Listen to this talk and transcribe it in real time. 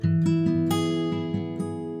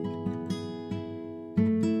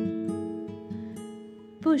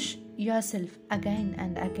Push yourself again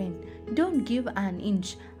and again. Don't give an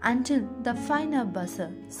inch until the final buzzer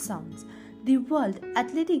sounds. The World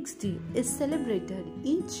Athletics Day is celebrated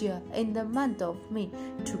each year in the month of May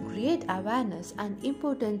to create awareness and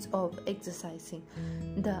importance of exercising.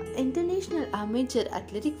 The International Amateur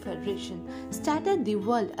Athletic Federation started the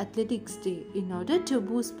World Athletics Day in order to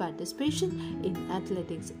boost participation in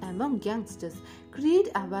athletics among youngsters, create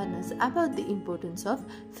awareness about the importance of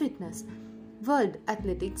fitness. World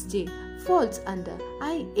Athletics Day falls under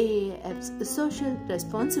IAAF's Social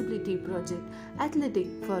Responsibility Project, Athletic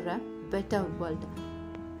for a Better World.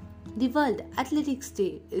 The World Athletics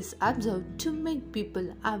Day is observed to make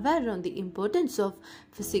people aware on the importance of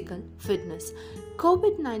physical fitness.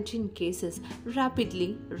 COVID-19 cases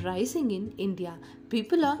rapidly rising in India.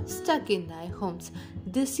 People are stuck in their homes.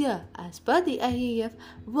 This year, as per the IAAF,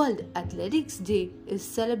 World Athletics Day is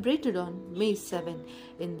celebrated on May 7.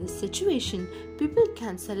 In this situation, people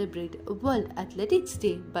can celebrate World Athletics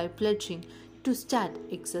Day by pledging to start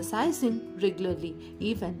exercising regularly,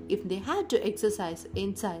 even if they had to exercise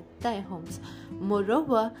inside their homes.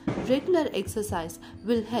 Moreover, regular exercise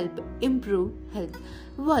will help improve health.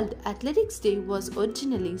 World Athletics Day was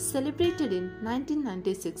originally celebrated in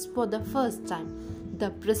 1996 for the first time. The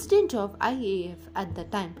president of IAAF at the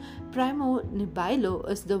time, Primo Nibilo,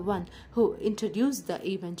 is the one who introduced the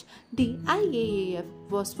event. The IAAF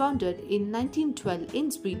was founded in 1912 in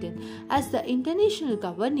Sweden as the international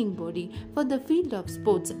governing body for the field of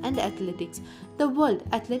sports and athletics. The World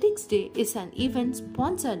Athletics Day is an event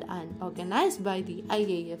sponsored and organized by the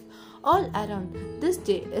IAAF. All around, this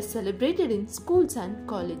day is celebrated in schools and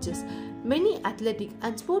colleges. Many athletic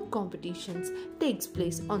and sport competitions takes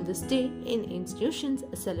place on this day in institutions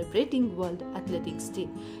celebrating World Athletics Day.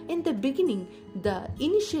 In the beginning, the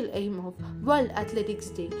initial aim of World Athletics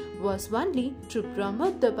Day was only to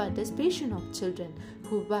promote the participation of children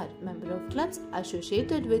who were members of clubs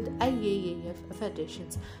associated with IAAF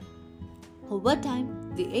federations. Over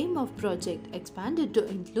time, the aim of project expanded to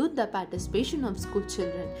include the participation of school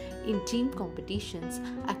children in team competitions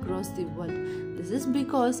across the world. This is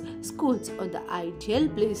because schools are the ideal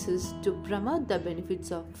places to promote the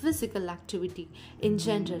benefits of physical activity in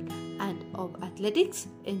general and of athletics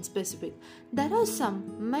in specific. There are some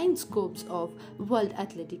main scopes of World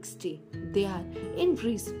Athletics Day. They are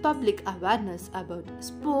increase public awareness about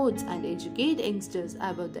sports and educate youngsters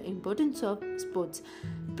about the importance of sports,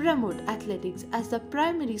 promote athletics as the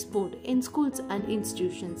primary sport in schools and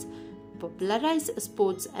institutions, popularize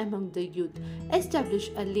sports among the youth, establish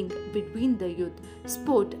a link between the youth,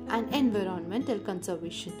 sport and environmental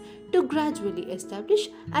conservation to gradually establish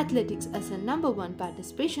athletics as a number one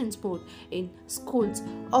participation sport in schools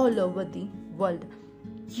all over the world.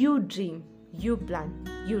 You dream, you plan,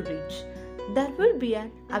 you reach. There will be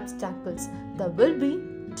obstacles, there will be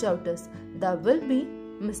doubters, there will be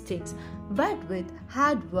mistakes, but with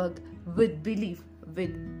hard work, with belief,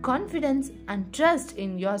 with confidence and trust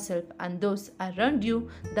in yourself and those around you,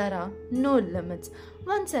 there are no limits.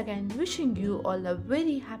 Once again, wishing you all a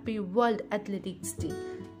very happy World Athletics Day.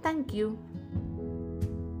 Thank you.